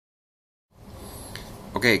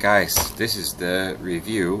Okay guys, this is the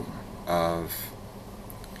review of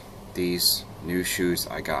these new shoes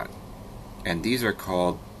I got, and these are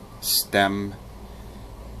called Stem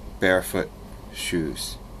barefoot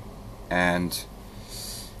shoes, and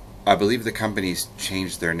I believe the company's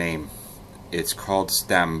changed their name. It's called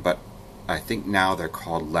Stem, but I think now they're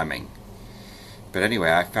called Leming. But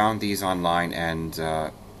anyway, I found these online, and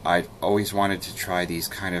I always wanted to try these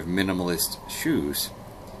kind of minimalist shoes,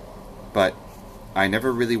 but I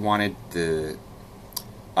never really wanted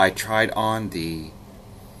I tried on the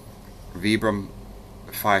Vibram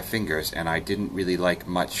 5 fingers, and I didn't really like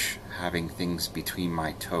much having things between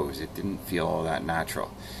my toes. It didn't feel all that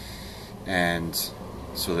natural. And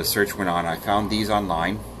so the search went on. I found these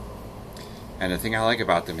online, and the thing I like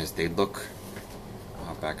about them is they look,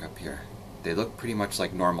 I'll back up here, they look pretty much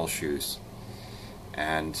like normal shoes.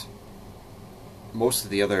 And most of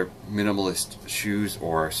the other minimalist shoes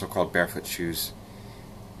or so-called barefoot shoes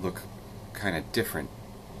look kind of different.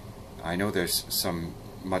 I know there's some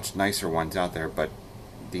much nicer ones out there, but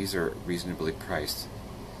these are reasonably priced,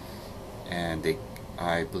 and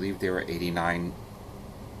I believe they were $89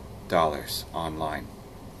 online.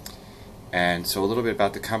 And so a little bit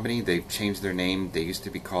about the company. They've changed their name. They used to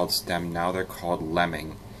be called Stem, now they're called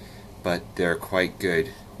Leming, but they're quite good.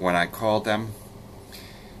 When I called them,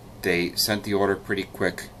 they sent the order pretty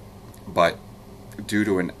quick, but due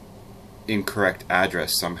to an incorrect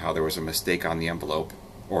address, somehow there was a mistake on the envelope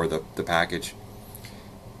or the package.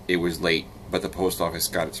 It was late, but the post office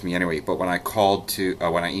got it to me anyway. But when I called to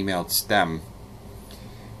when I emailed Stem,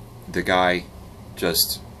 the guy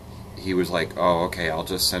he was like, "Oh, okay, I'll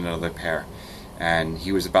just send another pair," and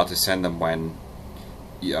he was about to send them when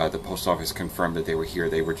the post office confirmed that they were here.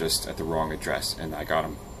 They were just at the wrong address, and I got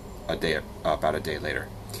them about a day later.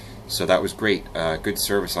 So that was great. Good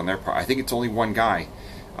service on their part. I think it's only one guy.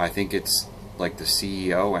 I think it's like the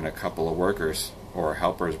CEO and a couple of workers or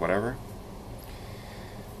helpers, whatever.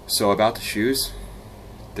 So about the shoes,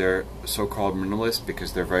 they're so-called minimalist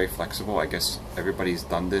because they're very flexible. I guess everybody's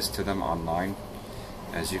done this to them online.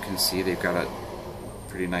 As you can see, they've got a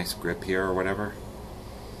pretty nice grip here or whatever.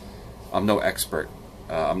 I'm no expert.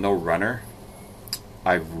 I'm no runner.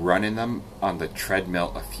 I've run in them on the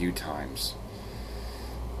treadmill a few times,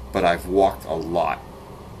 but I've walked a lot.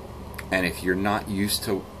 And if you're not used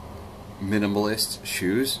to minimalist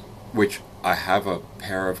shoes, which I have a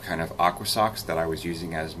pair of kind of aqua socks that I was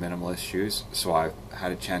using as minimalist shoes, so I've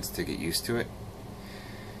had a chance to get used to it,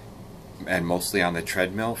 and mostly on the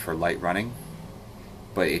treadmill for light running.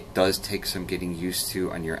 But it does take some getting used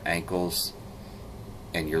to on your ankles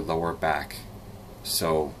and your lower back.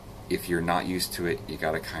 So if you're not used to it, you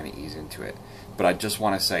gotta kind of ease into it. But I just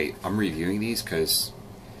want to say, I'm reviewing these because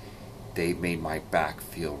they made my back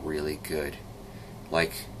feel really good.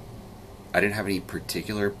 Like, I didn't have any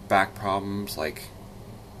particular back problems, like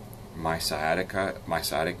my sciatic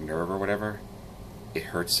nerve or whatever. It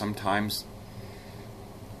hurts sometimes,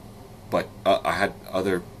 but I had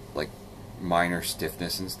other like minor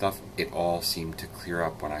stiffness and stuff. It all seemed to clear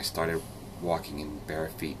up when I started walking in bare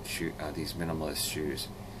feet these minimalist shoes.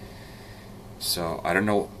 So I don't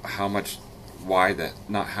know why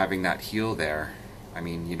not having that heel there. I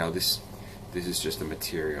mean, you know, this is just a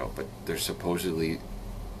material, but they're supposedly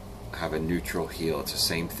have a neutral heel. It's the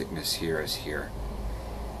same thickness here as here.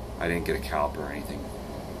 I didn't get a caliper or anything.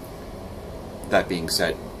 That being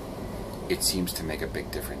said, it seems to make a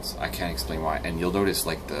big difference. I can't explain why. And you'll notice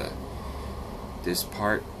like this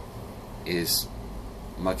part is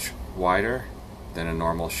much wider than a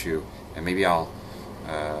normal shoe. And maybe I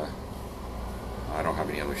don't have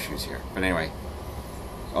any other shoes here, but anyway,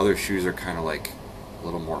 other shoes are kind of like a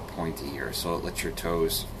little more pointy here, so it lets your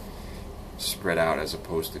toes spread out as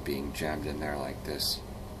opposed to being jammed in there like this.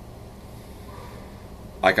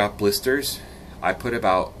 I got blisters. I've had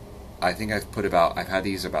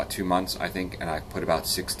these about 2 months, I think, and I've put about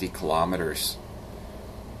 60 kilometers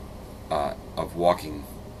of walking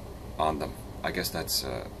on them. I guess that's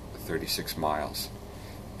 36 miles.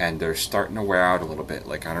 And they're starting to wear out a little bit.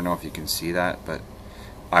 Like, I don't know if you can see that, but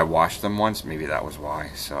I washed them once. Maybe that was why.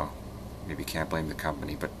 So maybe can't blame the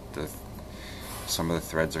company, but some of the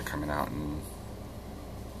threads are coming out, and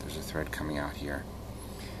there's a thread coming out here.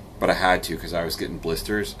 But I had to because I was getting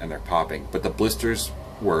blisters and they're popping. But the blisters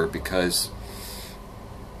were because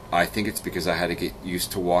I think it's because I had to get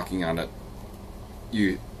used to walking on it.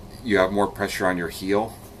 You have more pressure on your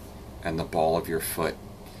heel and the ball of your foot.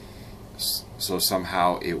 So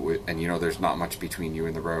somehow it would, and you know, there's not much between you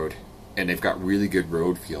and the road. And they've got really good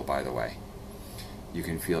road feel, by the way. You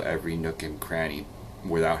can feel every nook and cranny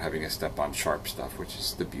without having to step on sharp stuff, which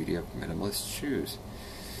is the beauty of minimalist shoes.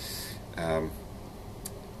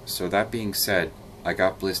 So that being said, I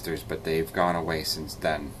got blisters, but they've gone away since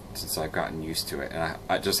then, since I've gotten used to it. And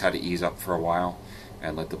I just had to ease up for a while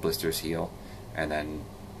and let the blisters heal, and then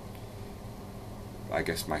I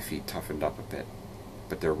guess my feet toughened up a bit.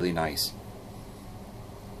 But they're really nice.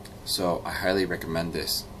 So I highly recommend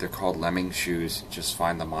this. They're called Leming shoes. Just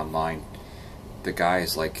find them online. The guy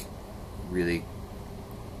is like really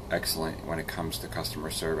excellent when it comes to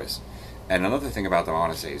customer service. And another thing about them I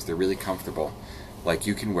want to say is they're really comfortable. Like,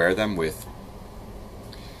 you can wear them with,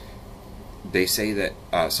 they say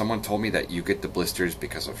that someone told me that you get the blisters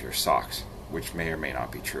because of your socks, which may or may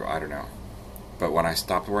not be true, I don't know. But when I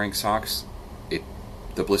stopped wearing socks,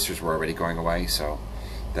 the blisters were already going away, so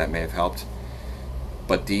that may have helped.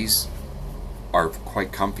 But these are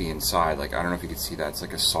quite comfy inside. Like, I don't know if you can see that. It's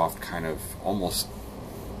like a soft kind of, almost,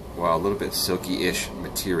 well, a little bit silky-ish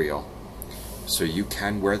material. So you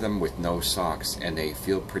can wear them with no socks, and they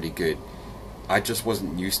feel pretty good. I just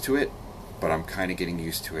wasn't used to it, but I'm kind of getting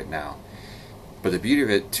used to it now. But the beauty of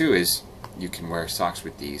it, too, is you can wear socks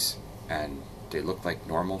with these, and they look like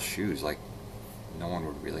normal shoes. Like, no one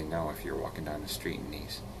would really know if you're walking down the street in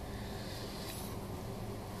these.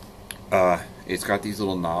 It's got these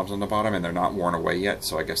little knobs on the bottom, and they're not worn away yet,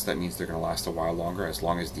 so I guess that means they're going to last a while longer, as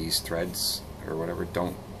long as these threads or whatever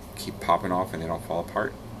don't keep popping off and they don't fall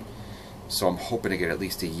apart. So I'm hoping to get at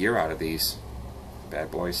least a year out of these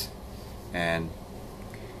bad boys. And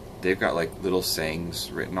they've got like little sayings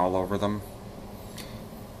written all over them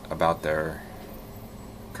about their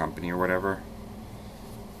company or whatever,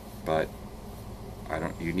 but I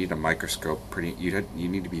don't. You need a microscope. You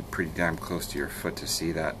need to be pretty damn close to your foot to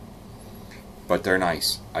see that. But they're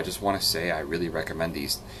nice. I just want to say I really recommend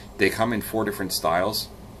these. They come in 4 different styles,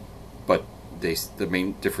 but the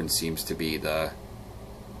main difference seems to be the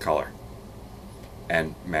color,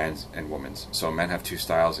 and men's and women's. So men have 2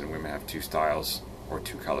 styles and women have 2 styles or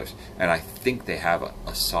 2 colors. And I think they have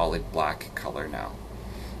a solid black color now.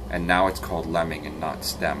 And now it's called Leming and not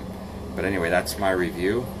Stem. But anyway, that's my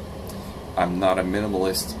review. I'm not a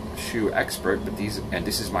minimalist shoe expert, but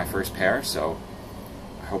this is my first pair, so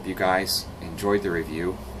I hope you guys enjoyed the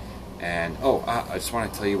review. And I just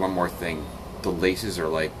want to tell you one more thing. The laces are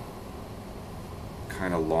like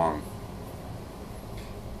kind of long,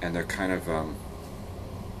 and they're kind of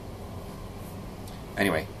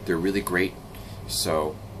anyway, they're really great.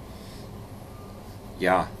 So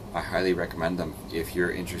yeah, I highly recommend them if you're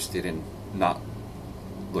interested in not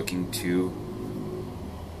looking to,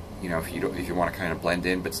 you know, if you want to kind of blend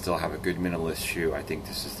in but still have a good minimalist shoe. I think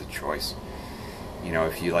this is the choice. You know,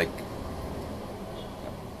 if you like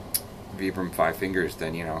Vibram 5 Fingers,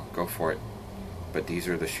 then, you know, go for it. But these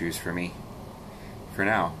are the shoes for me for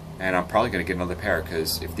now, and I'm probably going to get another pair,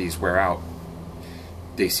 because if these wear out,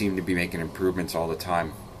 they seem to be making improvements all the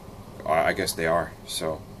time. I guess they are.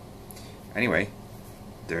 So anyway,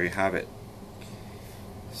 there you have it.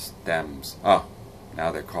 Stems. Oh,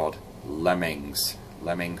 now they're called Lemings.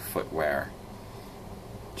 Leming Footwear.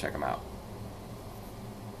 Check them out.